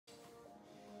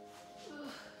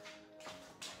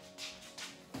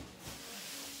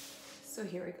So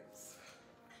here it goes.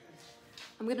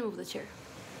 I'm gonna move the chair.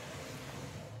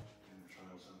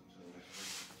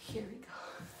 Here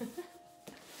we go.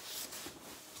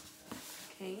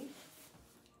 Okay.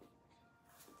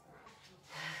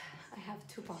 I have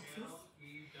two boxes.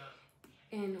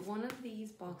 And one of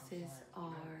these boxes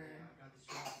are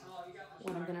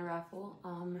what I'm gonna raffle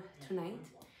tonight.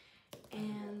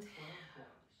 And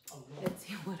let's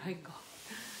see what I got.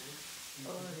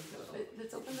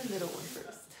 Let's open the middle one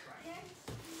first. Okay.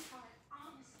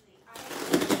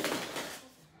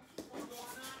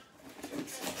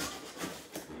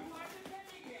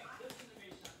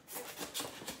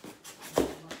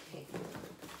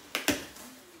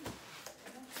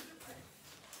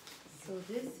 So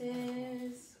this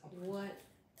is what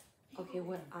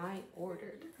I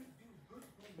ordered,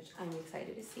 which I'm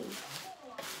excited to see.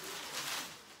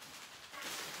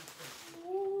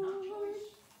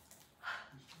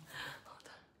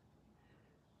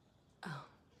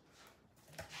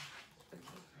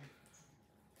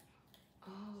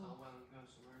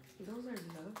 Those are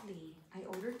lovely. I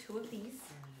ordered two of these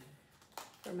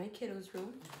for my kiddos'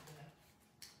 room.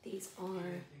 These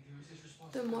are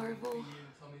the Marvel,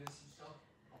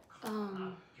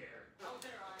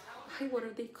 what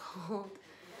are they called?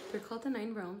 They're called the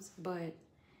 9 Realms, but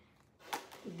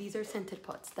these are scented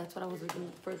pots. That's what I was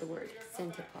looking for, the word,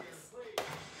 scented pots.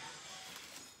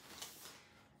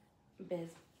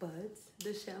 Best Buds,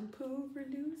 the shampoo for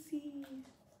Lucy.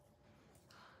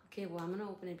 Okay, well, I'm gonna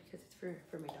open it because it's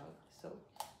for my dog, so.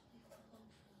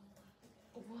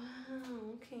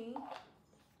 Wow, okay.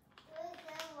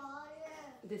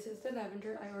 This is the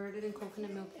lavender. I ordered it in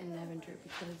coconut milk and lavender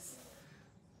because,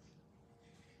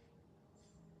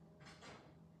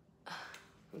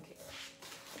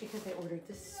 because I ordered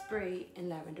this spray in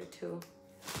lavender too,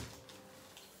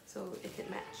 so it could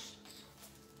match.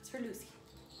 It's for Lucy.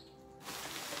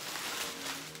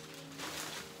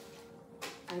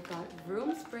 I got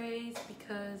room sprays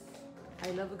because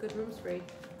I love a good room spray.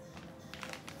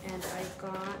 And I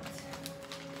got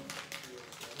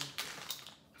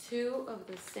 2 of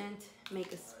the scent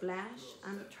Make a Splash.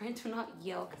 I'm trying to not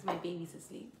yell because my baby's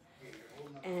asleep.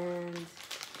 And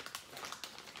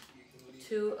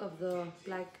 2 of the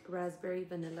Black Raspberry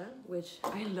Vanilla, which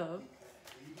I love.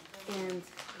 And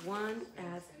 1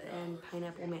 as an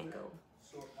Pineapple Mango.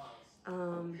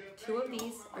 2 of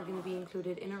these are going to be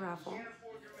included in a raffle.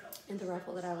 In the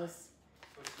raffle that I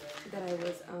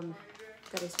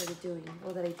started doing,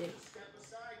 well, that I did.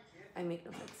 I make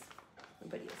no sense,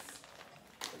 but yes.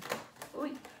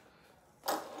 Oy.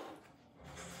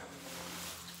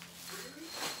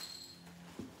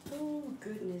 Oh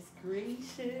goodness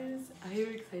gracious! I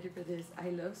am excited for this. I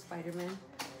love Spider-Man,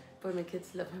 but my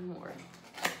kids love him more.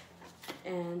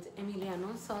 And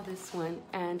Emiliano saw this one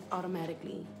and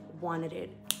automatically wanted it.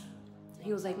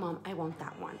 He was like, Mom, I want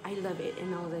that one. I love it.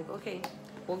 And I was like, okay,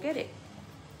 we'll get it.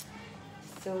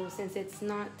 So since it's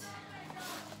not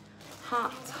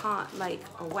hot like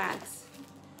a wax,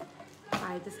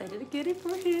 I decided to get it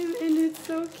for him. And it's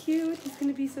so cute. He's going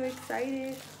to be so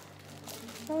excited.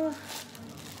 Oh.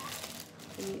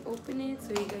 Let me open it so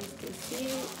you guys can see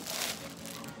it.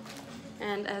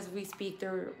 And as we speak,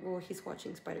 he's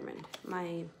watching Spider-Man,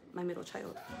 my middle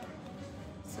child.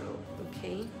 So,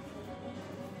 okay.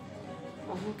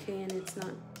 Okay, and it's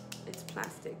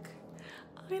plastic.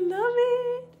 I love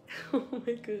it. Oh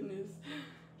my goodness.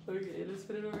 Okay, let's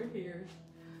put it over here.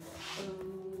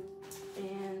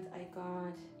 And I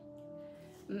got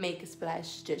Make a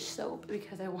Splash dish soap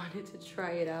because I wanted to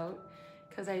try it out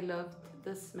because I loved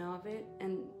the smell of it.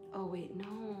 And oh wait,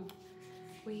 no,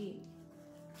 wait.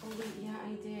 Oh wait, yeah,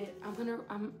 I did.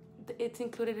 It's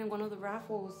included in one of the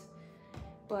raffles,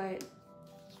 but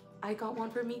I got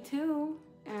one for me too.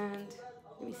 And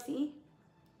let me see.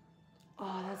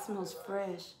 Oh, that smells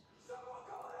fresh.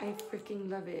 I freaking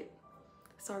love it.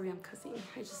 Sorry, I'm cussing.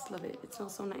 I just love it. It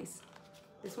smells so nice.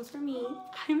 This one's for me.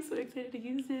 I'm so excited to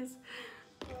use this.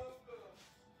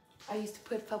 I used to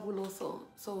put Fabuloso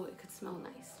so it could smell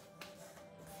nice.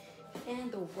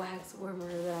 And the wax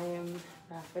warmer that I am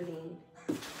raffling.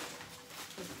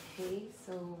 Okay,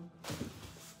 so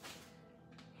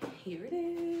here it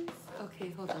is.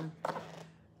 Okay, hold on.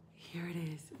 Here it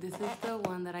is. This is the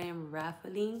one that I am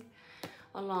raffling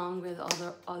along with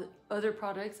other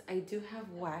products. I do have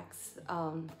wax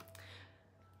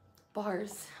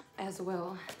bars as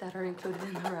well that are included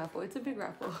in the raffle. It's a big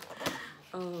raffle.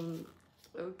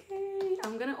 Okay,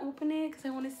 I'm gonna open it because I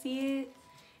want to see it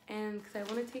and because I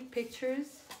want to take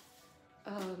pictures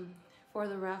for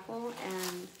the raffle,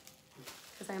 and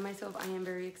because I am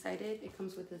very excited. It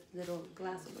comes with this little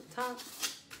glass on the top.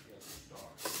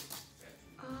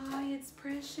 Oh, it's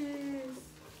precious.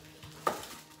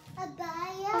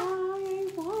 Abaya. Oh,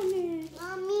 I want it.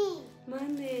 Mommy.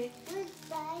 Monday. Where's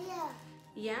Abaya?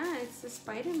 Yeah, it's the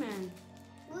Spider-Man.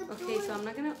 Okay, so I'm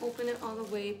not gonna open it all the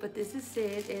way, but this is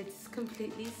it. It's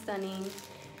completely stunning.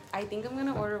 I think I'm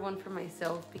gonna order one for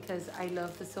myself because I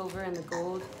love the silver and the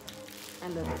gold. I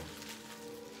love it.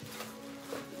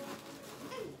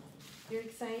 You're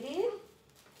excited?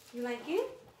 You like it?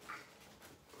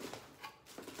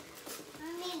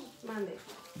 Mommy. Monday.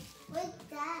 What's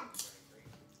that?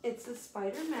 It's a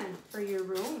Spider-Man for your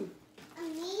room.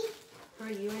 Mommy. For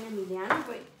you and Emiliano,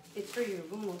 but it's for your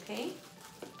room, okay?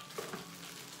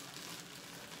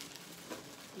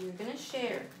 You're gonna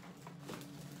share.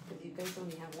 Because you guys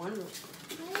only have one room.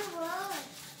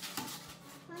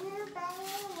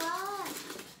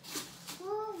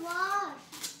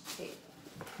 Okay.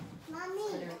 Mommy.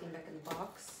 Put everything back in the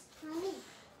box. Mommy.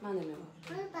 Mande, mi amor.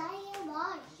 We're buying a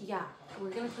wash. Yeah,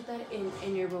 we're gonna put that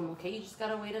in your room, okay? You just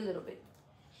gotta wait a little bit.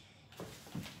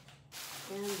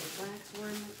 And the wax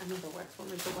worm, the wax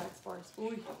wormers, the wax bars.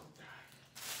 Ooh.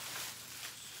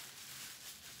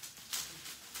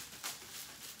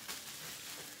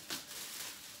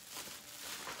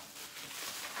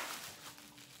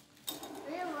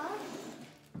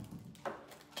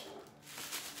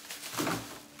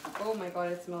 Oh my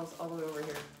god, it smells all the way over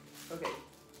here. Okay.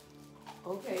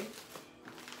 Okay.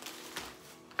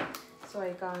 So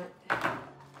I got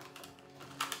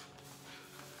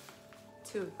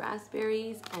 2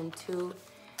 raspberries and 2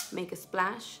 make a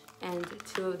splash, and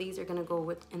 2 of these are gonna go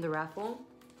with in the raffle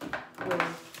with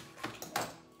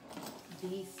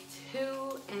these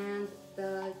 2 and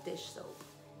the dish soap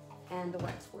and the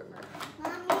wax warmer.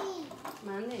 Mommy.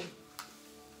 Monday.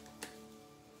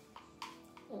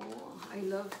 Oh, I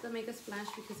love the make a splash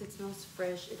because it smells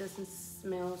fresh. It doesn't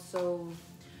smell so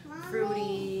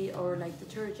fruity or like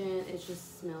detergent. It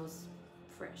just smells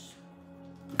fresh.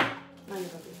 Mommy.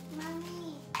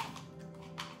 Mommy.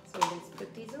 So let's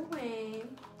put these away.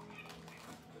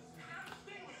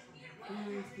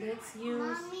 And let's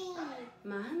use...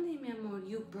 Mommy. mi amor,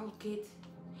 you broke it.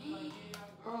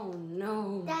 Oh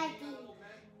no. Daddy.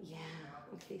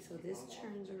 Yeah. Okay, so this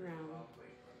turns around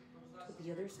to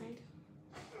the other side.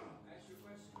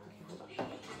 Okay, hold on.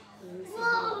 Let me see how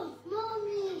Whoa,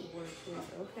 Mommy. it works this.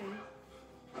 Okay.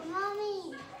 Mommy.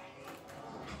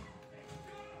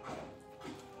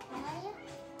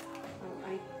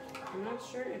 Oh, I'm not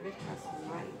sure if it has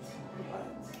light,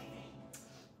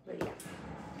 but yeah.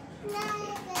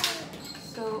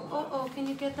 So, can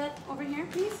you get that over here,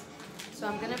 please? So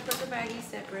I'm gonna put the baggie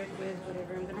separate with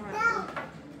whatever I'm gonna wrap it.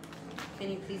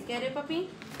 Can you please get it, puppy?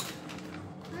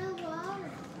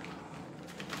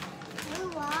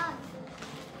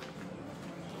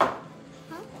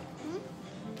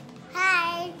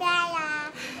 Hi,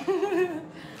 Bella.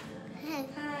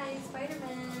 Hi,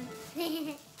 Spider-Man.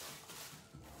 And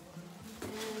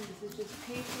this is just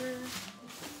paper.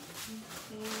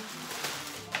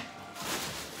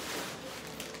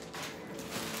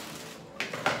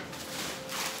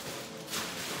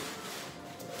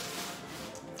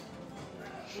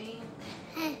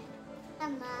 Okay.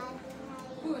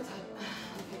 Ooh, it's hot.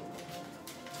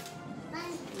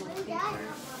 Okay.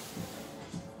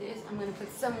 This I'm gonna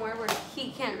put somewhere where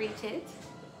he can't reach it.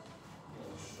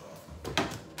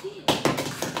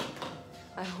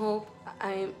 I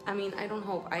don't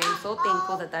hope. I am so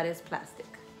thankful that that is plastic.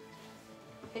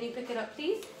 Can you pick it up,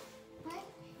 please?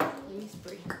 Let me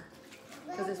spray.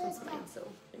 Because this one's mine, so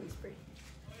let me spray.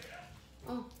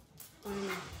 Oh, no.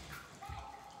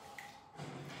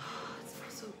 It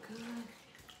smells so good.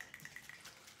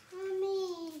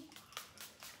 Mommy.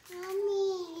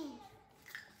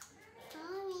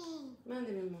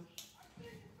 Mande, mi amor.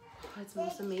 Oh, it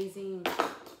smells amazing.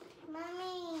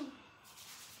 Mommy.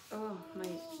 Oh,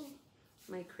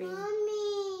 my cream.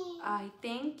 Mommy. I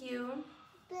thank you.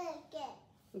 Bucket.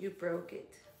 You broke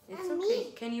it. It's And okay.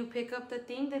 me. Can you pick up the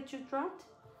thing that you dropped?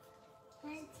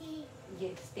 Auntie.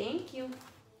 Yes, thank you.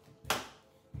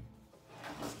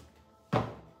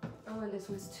 Oh, and this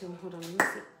one's too. Hold on, let me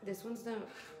see. This one's the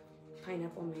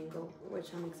pineapple mango,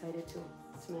 which I'm excited to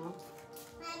smell.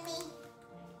 Mommy.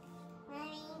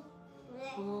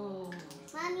 Oh,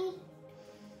 Mommy.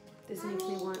 this makes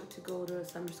me want to go to a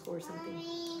summer school or something.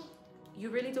 Mommy. You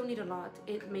really don't need a lot.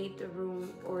 It made the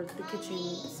room or the kitchen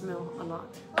smell a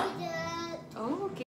lot. Oh, yeah. Oh, okay.